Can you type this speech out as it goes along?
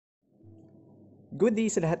Good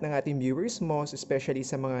day sa lahat ng ating viewers, most especially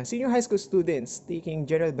sa mga senior high school students taking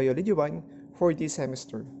General Biology 1 for this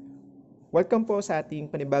semester. Welcome po sa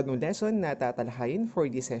ating panibagong lesson na tatalakayin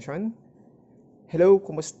for this session. Hello,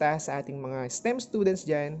 kumusta sa ating mga STEM students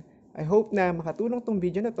dyan? I hope na makatulong tong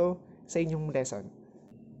video na to sa inyong lesson.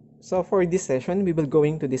 So for this session, we will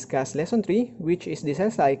going to discuss lesson 3, which is the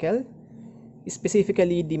cell cycle,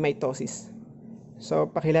 specifically the mitosis. So,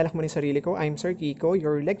 pakilala ko muna yung sarili ko. I'm Sir Kiko,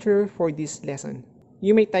 your lecturer for this lesson.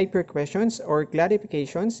 You may type your questions or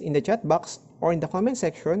clarifications in the chat box or in the comment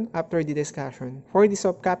section after the discussion. For the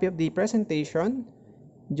soft copy of the presentation,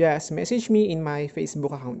 just message me in my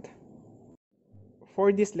Facebook account.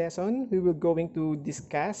 For this lesson, we will going to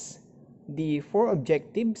discuss the 4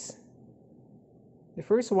 objectives. The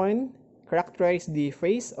first one, characterize the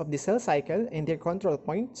phase of the cell cycle and their control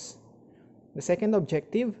points. The second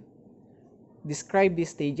objective, describe the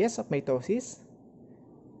stages of mitosis.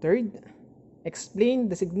 Third, explain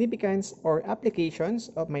the significance or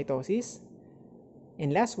applications of mitosis.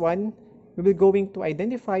 And last one, we will going to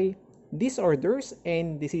identify disorders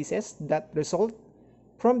and diseases that result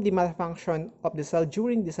from the malfunction of the cell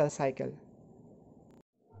during the cell cycle.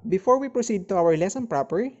 Before we proceed to our lesson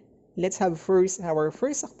proper, let's have first our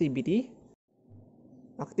first activity.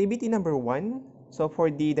 Activity number 1. So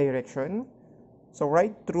for the direction, so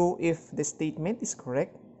write true if the statement is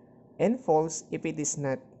correct and false if it is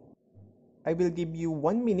not. I will give you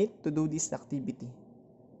 1 minute to do this activity.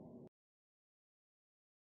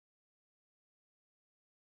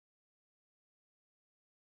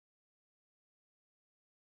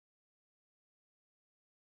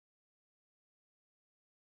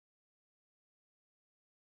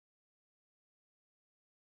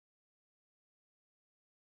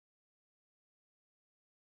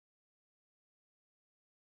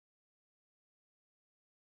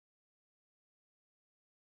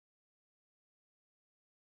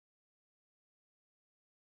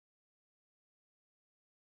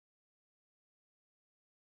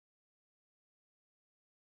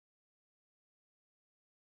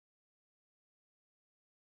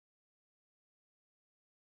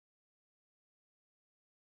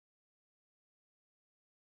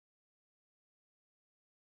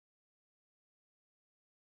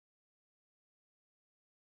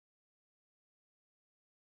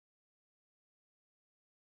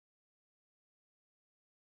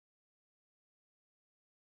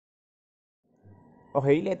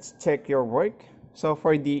 Okay, let's check your work. So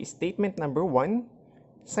for the statement number 1,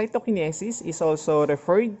 cytokinesis is also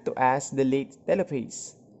referred to as the late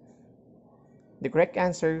telophase. The correct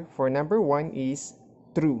answer for number 1 is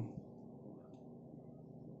true.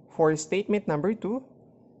 For statement number 2,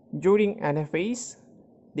 during anaphase,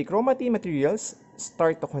 the chromatin materials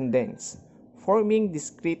start to condense, forming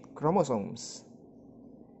discrete chromosomes.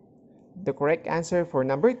 The correct answer for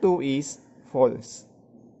number 2 is false.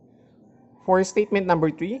 For statement number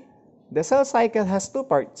 3, the cell cycle has 2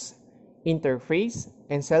 parts, interphase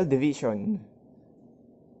and cell division.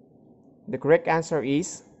 The correct answer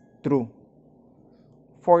is true.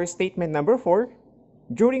 For statement number 4,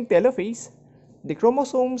 during telophase, the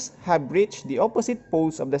chromosomes have reached the opposite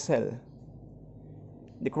poles of the cell.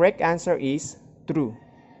 The correct answer is true.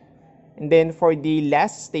 And then for the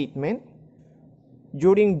last statement,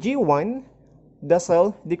 during G1, the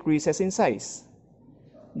cell decreases in size.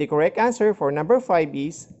 The correct answer for number 5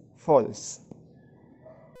 is false.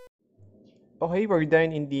 Okay, we're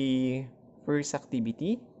done in the first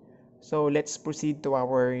activity. So let's proceed to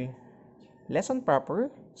our lesson proper,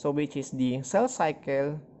 so which is the cell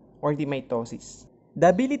cycle or the mitosis. The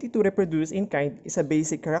ability to reproduce in kind is a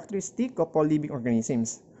basic characteristic of all living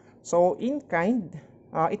organisms. So in kind,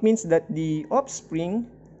 it means that the offspring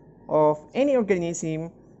of any organism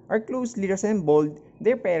are closely resembled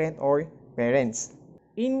their parent or parents.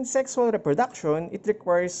 In sexual reproduction, it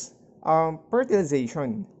requires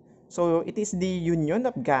fertilization. So it is the union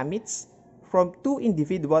of gametes from 2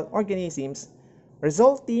 individual organisms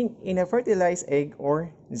resulting in a fertilized egg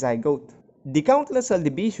or zygote. The countless cell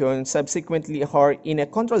divisions subsequently occur in a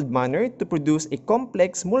controlled manner to produce a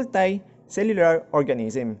complex multicellular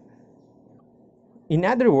organism. In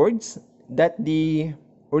other words, that the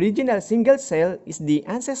original single cell is the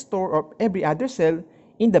ancestor of every other cell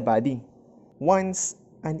in the body. Once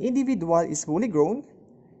an individual is fully grown,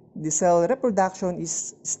 the cell reproduction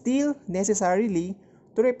is still necessarily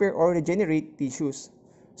to repair or regenerate tissues.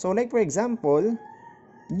 So like for example,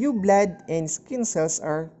 new blood and skin cells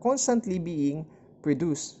are constantly being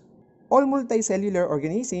produced. All multicellular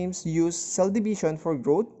organisms use cell division for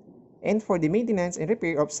growth and for the maintenance and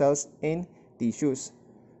repair of cells and tissues.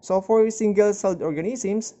 So for single-celled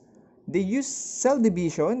organisms, they use cell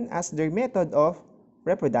division as their method of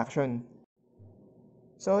reproduction.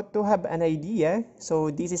 So to have an idea,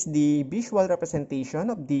 so this is the visual representation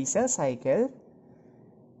of the cell cycle.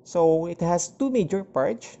 So it has two major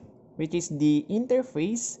parts, which is the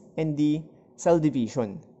interphase and the cell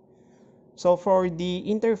division. So for the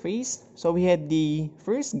interphase, so we had the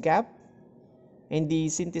first gap and the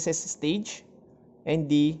synthesis stage and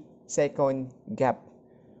the second gap.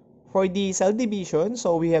 For the cell division,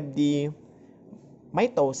 so we have the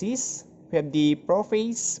mitosis, we have the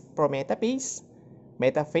prophase, prometaphase,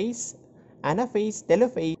 metaphase, anaphase,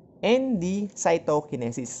 telophase, and the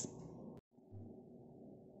cytokinesis.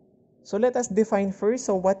 So let us define first,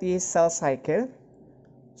 so what is cell cycle?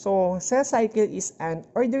 So cell cycle is an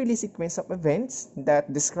orderly sequence of events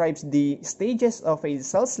that describes the stages of a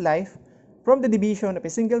cell's life from the division of a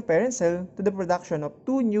single parent cell to the production of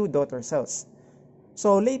two new daughter cells.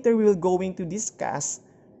 So later we will going to discuss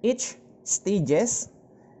each stages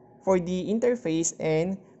for the interphase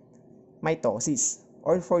and mitosis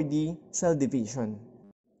or for the cell division.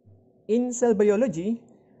 In cell biology,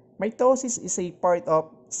 mitosis is a part of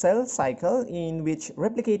cell cycle in which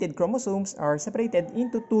replicated chromosomes are separated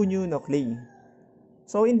into two new nuclei.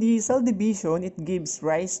 So in the cell division, it gives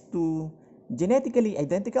rise to genetically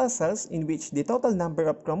identical cells in which the total number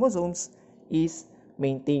of chromosomes is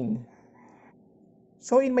maintained.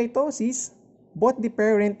 So in mitosis, both the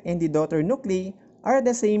parent and the daughter nuclei are at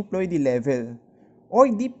the same ploidy level or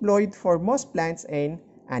diploid for most plants and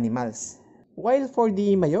animals. While for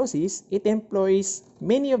the meiosis, it employs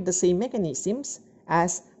many of the same mechanisms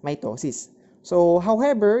as mitosis. So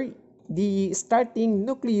however, the starting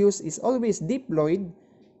nucleus is always diploid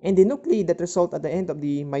and the nuclei that result at the end of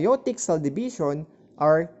the meiotic cell division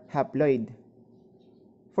are haploid.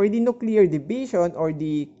 For the nuclear division or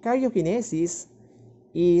the karyokinesis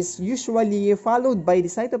is usually followed by the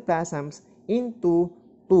cytoplasms into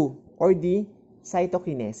two or the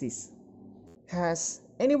cytokinesis. Has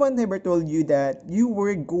anyone ever told you that you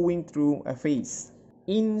were going through a phase?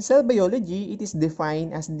 In cell biology, it is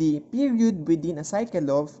defined as the period within a cycle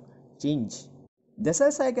of change. The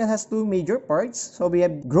cell cycle has two major parts. So we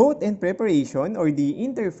have growth and preparation or the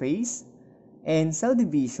interphase and cell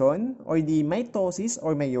division or the mitosis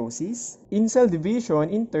or meiosis. In cell division,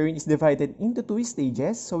 in turn, is divided into two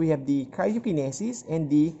stages. So we have the karyokinesis and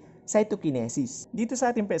the cytokinesis. Dito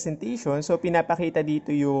sa ating presentation, so pinapakita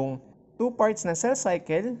dito yung two parts ng cell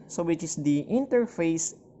cycle, so which is the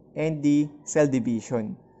interphase and the cell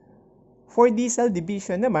division. For the cell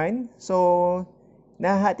division naman, so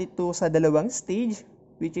nahahati ito sa dalawang stage,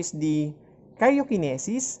 which is the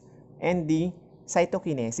karyokinesis and the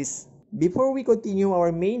cytokinesis. Before we continue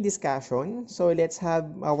our main discussion, so let's have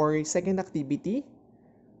our second activity.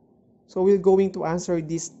 So we're going to answer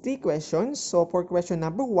these three questions. So for question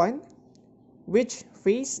number 1, which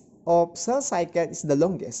phase of cell cycle is the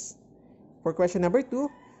longest? For question number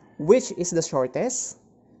 2, which is the shortest?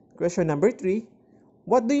 Question number 3,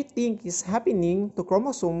 what do you think is happening to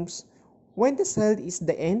chromosomes when the cell is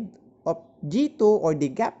the end of G2 or the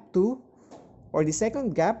gap 2 or the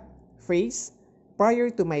second gap phase prior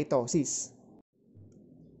to mitosis?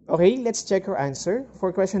 Okay, let's check your answer.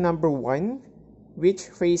 For question number 1,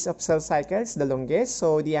 which phase of cell cycle is the longest?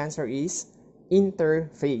 So the answer is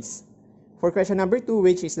interphase. For question number 2,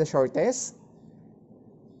 which is the shortest?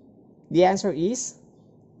 The answer is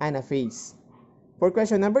anaphase. For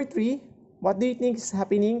question number 3, what do you think is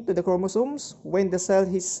happening to the chromosomes when the cell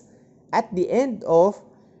is at the end of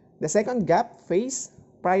the second gap phase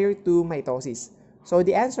prior to mitosis? So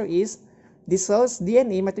the answer is the cell's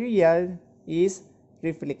DNA material is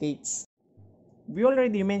replicates. We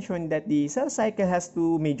already mentioned that the cell cycle has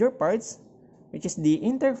two major parts, which is the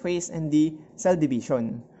interphase and the cell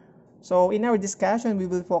division. So in our discussion, we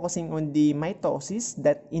will focusing on the mitosis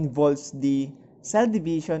that involves the cell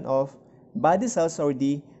division of body cells or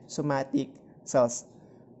the somatic cells.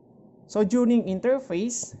 So during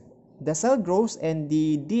interphase, the cell grows and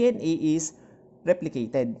the DNA is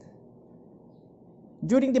replicated.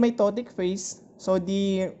 During the mitotic phase, so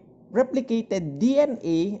the replicated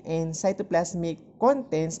DNA and cytoplasmic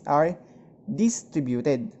contents are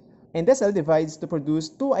distributed, and the cell divides to produce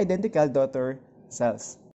two identical daughter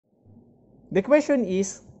cells. The question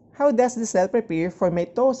is, how does the cell prepare for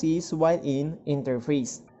mitosis while in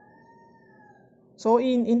interphase? So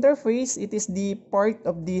in interphase, it is the part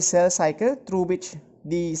of the cell cycle through which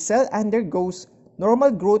the cell undergoes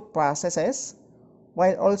normal growth processes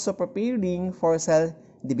while also preparing for cell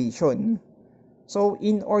division. So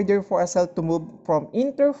in order for a cell to move from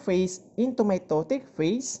interphase into mitotic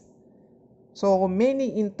phase, so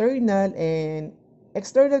many internal and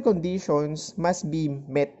external conditions must be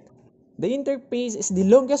met. The interphase is the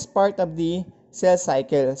longest part of the cell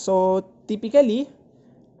cycle. So typically,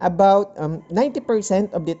 about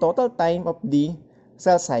 90% of the total time of the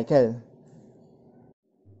cell cycle.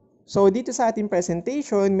 So dito sa ating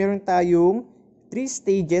presentation, meron tayong 3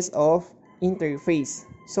 stages of interphase.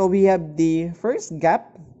 So we have the first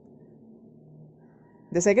gap.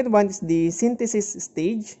 The second one is the synthesis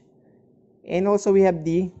stage. And also we have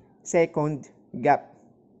the second gap.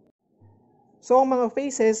 So ang mga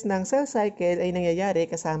phases ng cell cycle ay nangyayari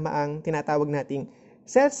kasama ang tinatawag nating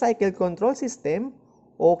cell cycle control system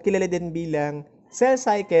o kilala din bilang cell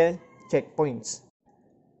cycle checkpoints.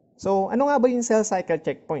 So ano nga ba yung cell cycle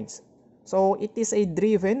checkpoints? So it is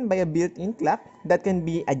driven by a built-in clock that can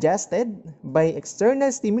be adjusted by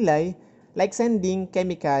external stimuli like sending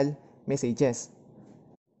chemical messages.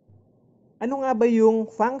 Ano nga ba yung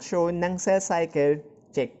function ng cell cycle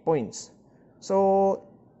checkpoints? So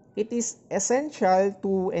it is essential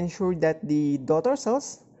to ensure that the daughter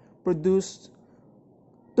cells produce,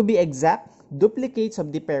 to be exact, duplicates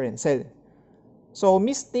of the parent cell. So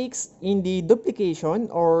mistakes in the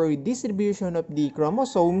duplication or distribution of the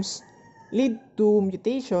chromosomes lead to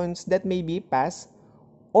mutations that may be passed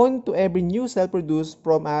on to every new cell produced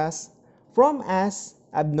from as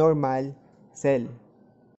abnormal cell.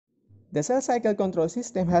 The cell cycle control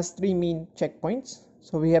system has 3 main checkpoints.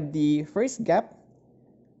 So we have the first gap,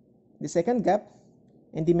 the second gap,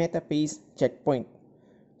 and the metaphase checkpoint.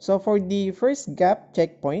 So for the first gap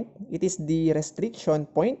checkpoint, it is the restriction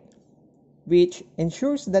point, which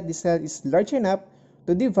ensures that the cell is large enough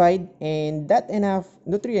to divide and that enough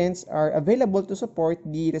nutrients are available to support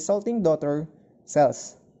the resulting daughter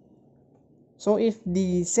cells. So if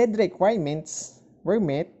the said requirements were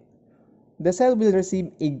met, the cell will receive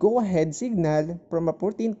a go-ahead signal from a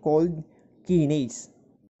protein called kinase,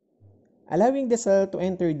 allowing the cell to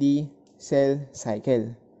enter the cell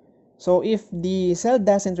cycle. So if the cell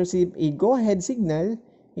doesn't receive a go-ahead signal,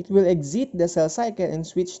 it will exit the cell cycle and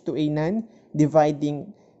switch to a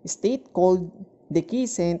non-dividing state called the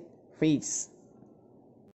quiescent phase.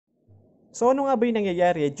 So ano nga ba yung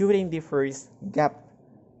nangyayari during the first gap?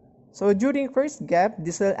 So during first gap,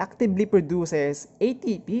 the cell actively produces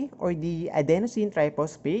ATP or the adenosine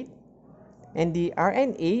triphosphate and the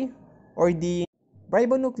RNA or the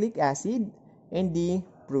ribonucleic acid and the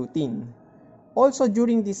protein. Also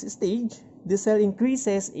during this stage, the cell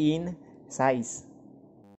increases in size.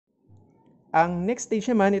 Ang next stage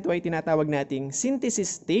naman, ito ay tinatawag nating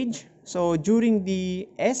synthesis stage. So during the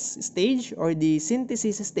S stage or the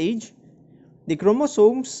synthesis stage, the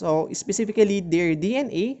chromosomes, so specifically their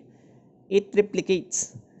DNA, it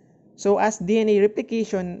replicates. So as DNA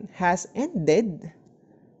replication has ended,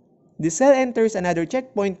 the cell enters another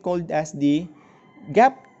checkpoint called as the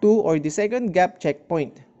gap 2 or the second gap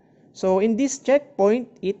checkpoint. So in this checkpoint,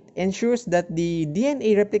 it ensures that the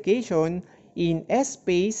DNA replication in S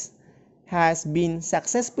phase has been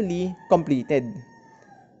successfully completed.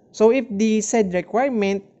 So if the said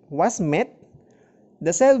requirement was met,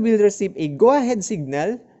 the cell will receive a go-ahead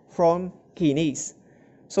signal from kinase,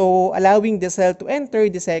 so allowing the cell to enter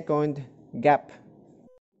the second gap.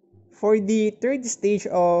 For the third stage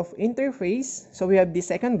of interphase, so we have the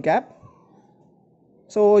second gap.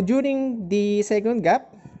 So during the second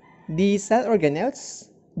gap, the cell organelles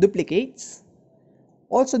duplicates.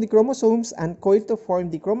 Also, the chromosomes uncoil to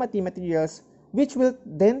form the chromatin materials which will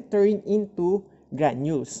then turn into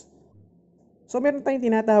granules. So meron tayong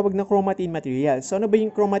tinatawag na chromatin materials. So ano ba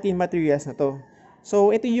yung chromatin materials na to?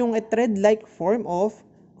 So ito yung a thread-like form of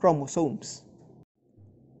chromosomes.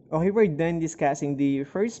 Okay, we're done discussing the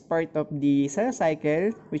first part of the cell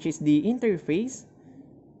cycle, which is the interphase.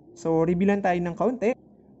 So review lang tayo ng kaunti.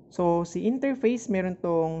 So si interphase meron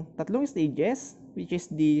tong tatlong stages, which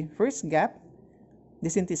is the first gap,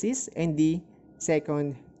 the synthesis, and the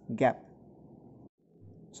second gap.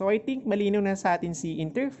 So I think malinaw na sa atin si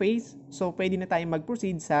interphase, so pwede na tayong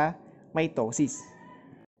mag-proceed sa mitosis.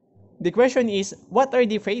 The question is, what are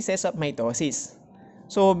the phases of mitosis?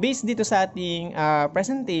 So based dito sa ating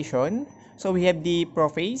presentation, so we have the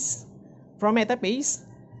prophase, prometaphase,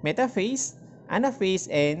 metaphase, anaphase,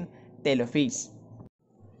 and telophase.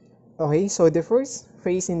 Okay, so the first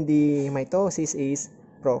phase in the mitosis is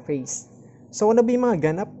prophase. So ano ba yung mga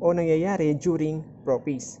ganap o nangyayari during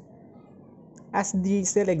prophase? As the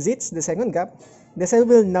cell exits the second gap, the cell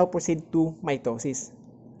will now proceed to mitosis.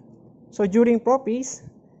 So during prophase,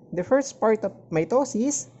 the first part of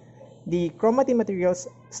mitosis, the chromatin materials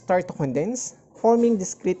start to condense, forming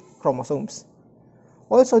discrete chromosomes.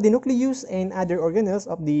 Also, the nucleus and other organelles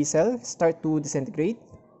of the cell start to disintegrate.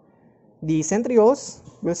 The centrioles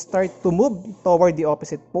will start to move toward the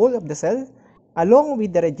opposite pole of the cell, along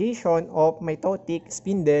with the radiation of mitotic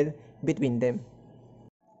spindle between them.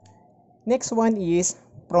 Next one is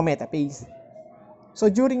prometaphase. So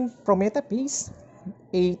during prometaphase,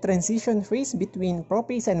 a transition phase between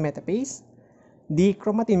prophase and metaphase, the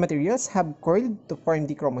chromatin materials have coiled to form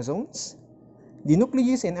the chromosomes. The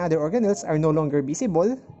nucleus and other organelles are no longer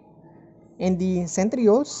visible, and the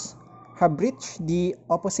centrioles have reached the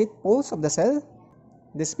opposite poles of the cell.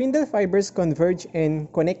 The spindle fibers converge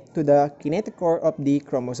and connect to the kinetic core of the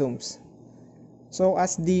chromosomes. So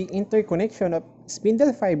as the interconnection of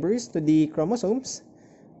spindle fibers to the chromosomes,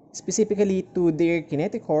 specifically to their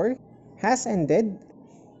kinetic core, has ended,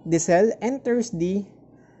 the cell enters the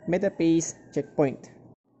metaphase checkpoint.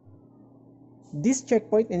 This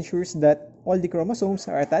checkpoint ensures that all the chromosomes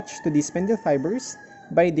are attached to the spindle fibers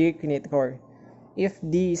by their kinetic core. If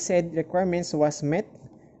the said requirements was met,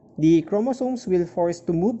 the chromosomes will force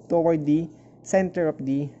to move toward the center of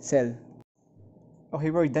the cell. Okay,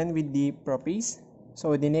 we're done with the prophase.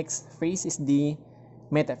 So the next phase is the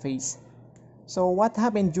metaphase. So what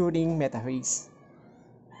happened during metaphase?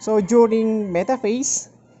 So during metaphase,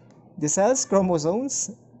 the cell's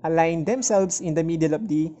chromosomes align themselves in the middle of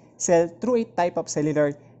the cell through a type of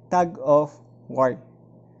cellular tug of war.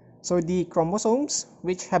 So the chromosomes,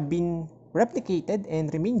 which have been replicated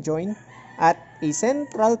and remain joined at a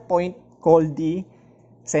central point called the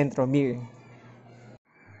centromere.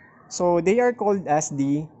 So they are called as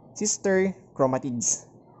the sister chromatids.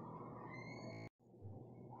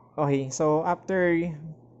 Okay, so after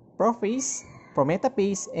prophase,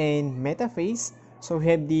 prometaphase, and metaphase, so we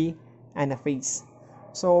have the anaphase.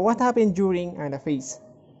 So what happened during anaphase?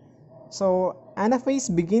 So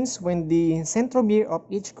anaphase begins when the centromere of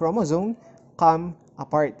each chromosome come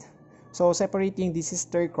apart, so separating the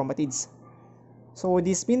sister chromatids. So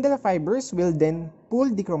the spindle fibers will then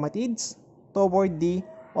pull the chromatids toward the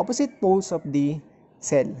opposite poles of the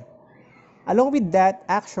cell. Along with that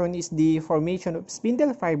action is the formation of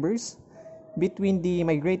spindle fibers between the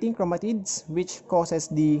migrating chromatids, which causes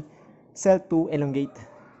the cell to elongate.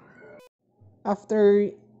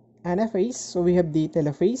 After anaphase, so we have the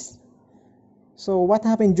telophase. So what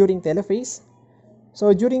happened during telophase?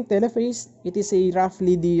 So during telophase, it is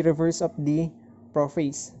roughly the reverse of the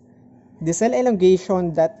prophase. The cell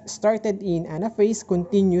elongation that started in anaphase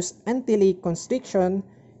continues until a constriction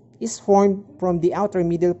is formed from the outer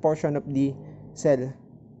middle portion of the cell.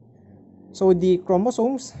 So the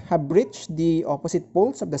chromosomes have reached the opposite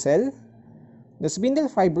poles of the cell. The spindle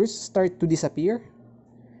fibers start to disappear.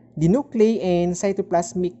 The nuclei and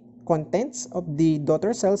cytoplasmic contents of the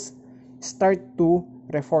daughter cells start to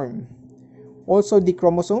reform. Also, the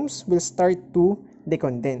chromosomes will start to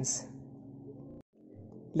decondense.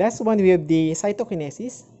 Last one, we have the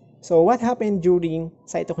cytokinesis. So what happened during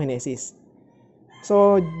cytokinesis?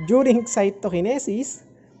 So during cytokinesis,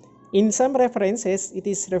 in some references, it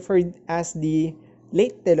is referred as the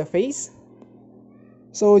late telophase.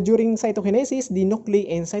 So during cytokinesis, the nuclei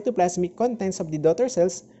and cytoplasmic contents of the daughter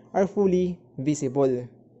cells are fully visible.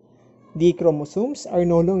 The chromosomes are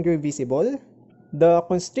no longer visible. The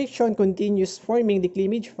constriction continues, forming the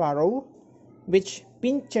cleavage furrow, which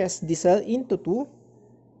pinches the cell into two,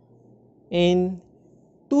 and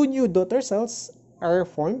two new daughter cells are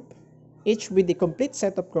formed, each with the complete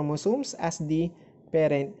set of chromosomes as the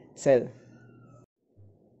parent cell.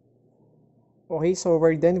 Okay, so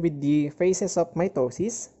we're done with the phases of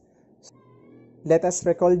mitosis. Let us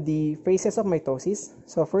recall the phases of mitosis.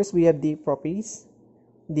 So first we have the prophase,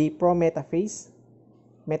 the prometaphase,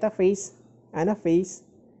 metaphase, anaphase,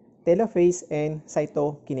 telophase, and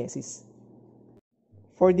cytokinesis.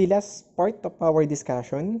 For the last part of our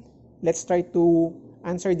discussion, let's try to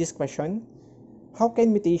answer this question. How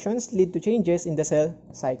can mutations lead to changes in the cell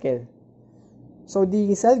cycle? So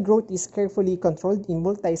the cell growth is carefully controlled in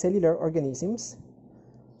multicellular organisms.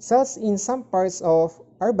 Cells in some parts of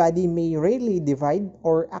our body may rarely divide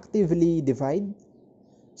or actively divide.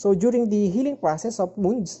 So during the healing process of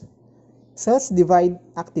wounds, cells divide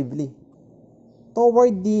actively.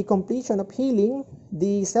 Toward the completion of healing,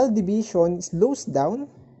 the cell division slows down,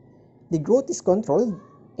 the growth is controlled,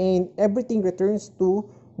 and everything returns to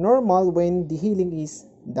normal when the healing is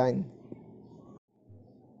done.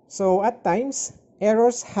 So at times,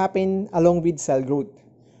 errors happen along with cell growth.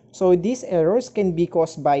 So these errors can be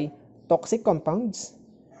caused by toxic compounds,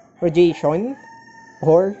 radiation,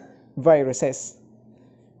 or viruses.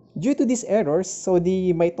 Due to these errors, so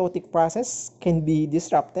the mitotic process can be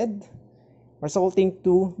disrupted, resulting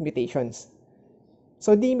to mutations.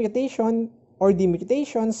 So the mutation or the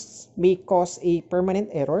mutations may cause a permanent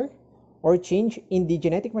error or change in the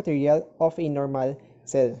genetic material of a normal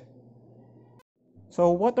cell. So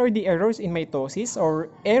what are the errors in mitosis or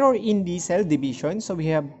error in the cell division? So we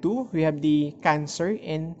have two. We have the cancer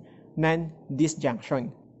and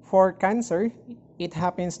non-disjunction. For cancer, it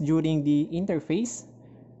happens during the interphase.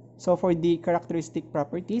 So for the characteristic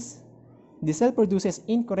properties, the cell produces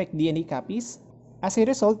incorrect DNA copies. As a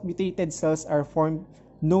result, mutated cells are formed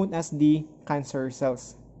known as the cancer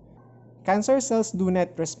cells. Cancer cells do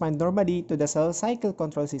not respond normally to the cell cycle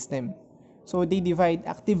control system. So they divide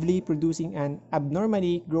actively, producing an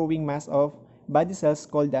abnormally growing mass of body cells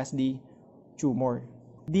called as the tumor.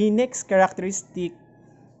 The next characteristic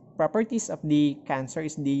properties of the cancer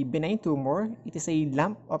is the benign tumor. It is a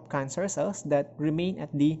lump of cancer cells that remain at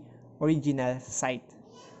the original site.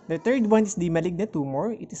 The third one is the malignant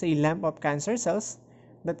tumor. It is a lump of cancer cells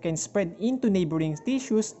that can spread into neighboring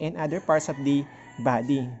tissues and other parts of the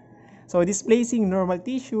body. So displacing normal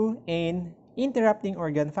tissue and interrupting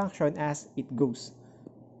organ function as it goes.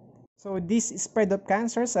 So this spread of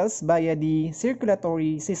cancer cells via the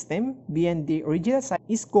circulatory system beyond the original site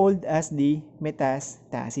is called as the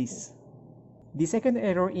metastasis. The second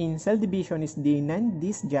error in cell division is the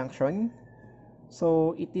non-disjunction.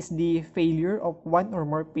 So it is the failure of one or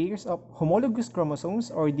more pairs of homologous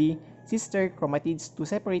chromosomes or the sister chromatids to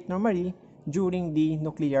separate normally during the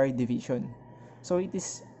nuclear division. So it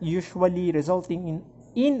is usually resulting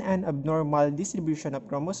in an abnormal distribution of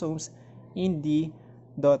chromosomes in the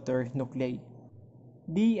daughter nuclei.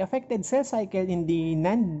 The affected cell cycle in the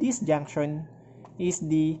non-disjunction is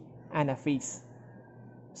the anaphase.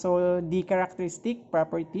 So the characteristic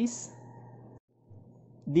properties,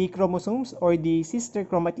 the chromosomes or the sister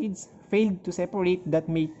chromatids failed to separate that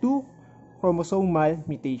made two chromosomal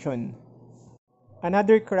mutation.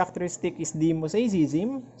 Another characteristic is the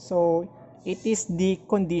mosaicism. So it is the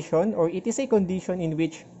condition or it is a condition in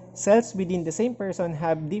which cells within the same person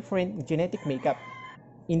have different genetic makeup.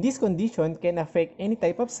 In this condition can affect any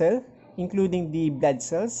type of cell, including the blood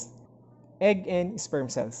cells, egg and sperm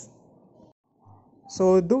cells.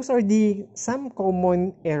 So those are some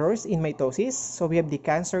common errors in mitosis. So we have the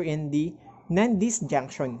cancer and the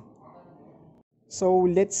non-disjunction. So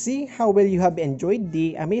let's see how well you have enjoyed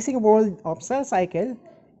the amazing world of cell cycle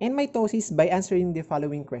and mitosis by answering the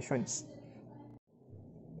following questions.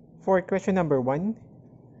 For question number 1,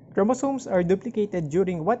 chromosomes are duplicated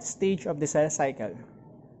during what stage of the cell cycle?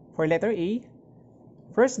 For letter A,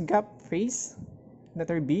 first gap phase.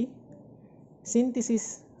 Letter B,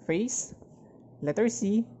 synthesis phase. Letter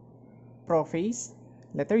C, prophase.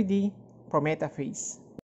 Letter D, prometaphase.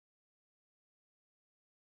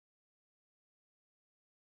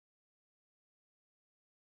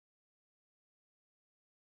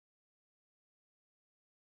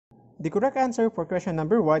 The correct answer for question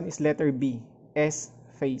number 1 is letter B, S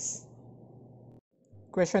phase.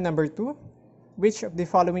 Question number 2, which of the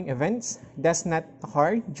following events does not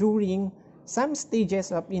occur during some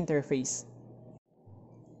stages of interphase?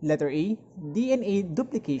 Letter A, DNA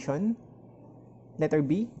duplication. Letter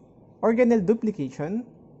B, organelle duplication.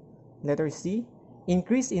 Letter C,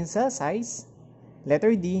 increase in cell size.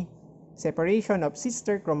 Letter D, separation of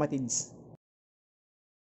sister chromatids.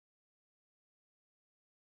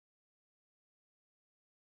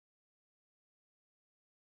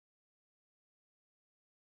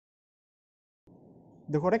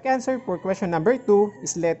 The correct answer for question number 2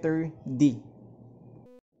 is letter D.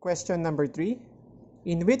 Question number 3.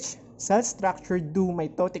 In which cell structure do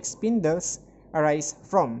mitotic spindles arise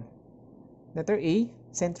from? Letter A,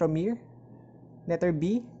 centromere. Letter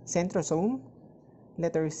B, centrosome.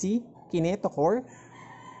 Letter C, kinetochore.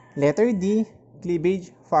 Letter D,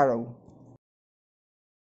 cleavage furrow.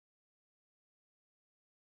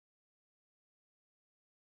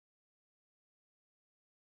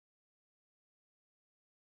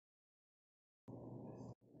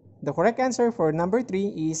 The correct answer for number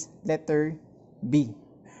 3 is letter B,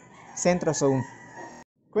 centrosome.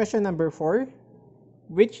 Question number 4.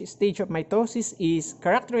 Which stage of mitosis is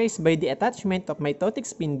characterized by the attachment of mitotic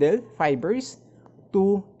spindle fibers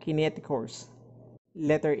to kinetochores?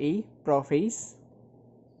 Letter A, prophase.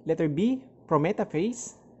 Letter B,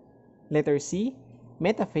 prometaphase. Letter C,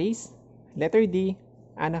 metaphase. Letter D,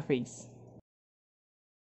 anaphase.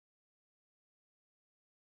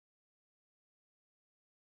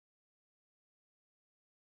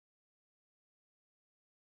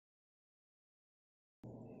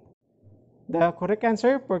 The correct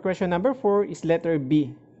answer for question number 4 is letter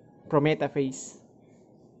B, prometaphase.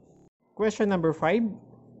 Question number 5.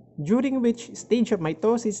 During which stage of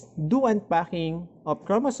mitosis do unpacking of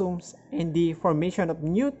chromosomes and the formation of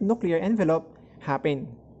new nuclear envelope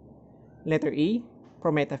happen? Letter A,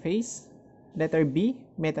 prometaphase. Letter B,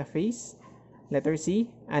 metaphase. Letter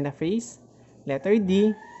C, anaphase. Letter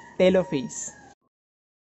D, telophase.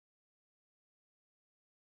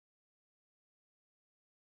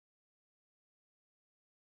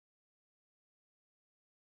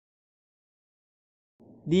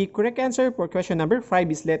 The correct answer for question number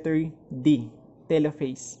 5 is letter D,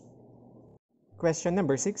 telophase. Question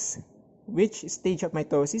number 6. Which stage of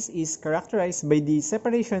mitosis is characterized by the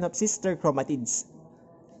separation of sister chromatids?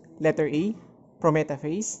 Letter A,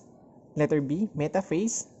 prometaphase. Letter B,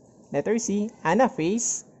 metaphase. Letter C,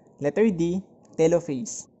 anaphase. Letter D,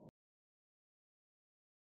 telophase.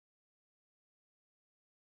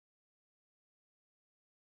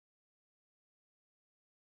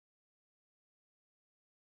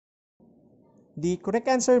 The correct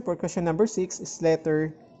answer for question number 6 is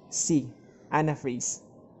letter C, anaphase.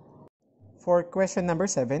 For question number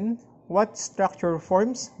 7, what structure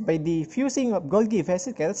forms by the fusing of Golgi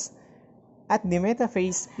vesicles at the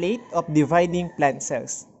metaphase plate of dividing plant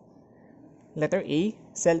cells? Letter A,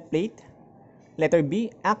 cell plate. Letter B,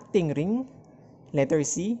 actin ring. Letter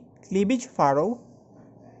C, cleavage furrow.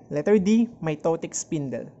 Letter D, mitotic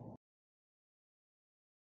spindle.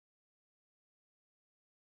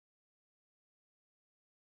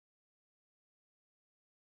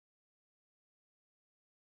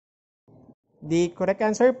 The correct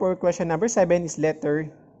answer for question number 7 is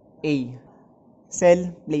letter A,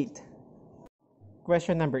 cell plate.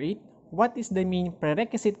 Question number 8. What is the mean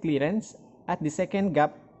prerequisite clearance at the second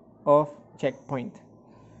gap of checkpoint?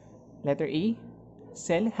 Letter A,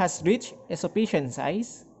 cell has reached a sufficient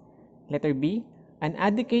size. Letter B, an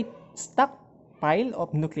adequate stockpile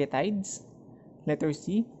of nucleotides. Letter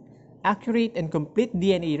C, accurate and complete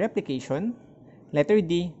DNA replication. Letter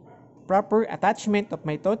D, proper attachment of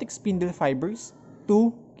mitotic spindle fibers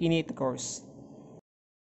to kinetochores.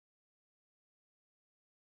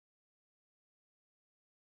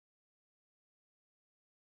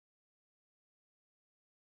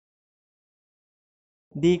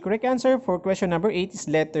 The correct answer for question number 8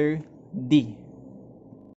 is letter D.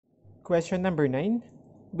 Question number 9.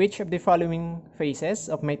 Which of the following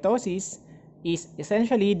phases of mitosis is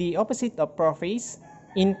essentially the opposite of prophase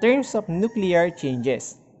in terms of nuclear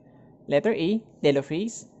changes? Letter A,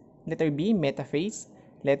 telophase. Letter B, metaphase.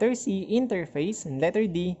 Letter C, interphase. And letter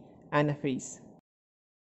D, anaphase.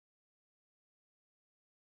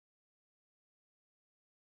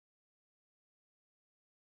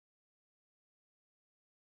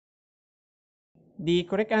 The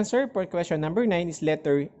correct answer for question number 9 is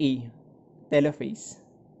letter A, telophase.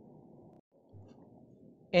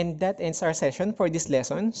 And that ends our session for this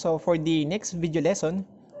lesson. So for the next video lesson,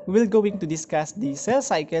 we're going to discuss the cell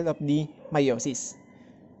cycle of the meiosis.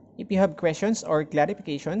 If you have questions or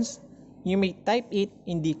clarifications, you may type it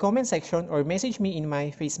in the comment section or message me in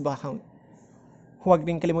my Facebook account. Huwag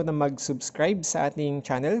rin kalimutan mag-subscribe sa ating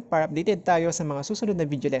channel para updated tayo sa mga susunod na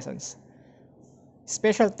video lessons.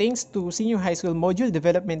 Special thanks to Senior High School Module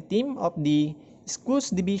Development Team of the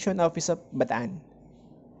Schools Division Office of Bataan.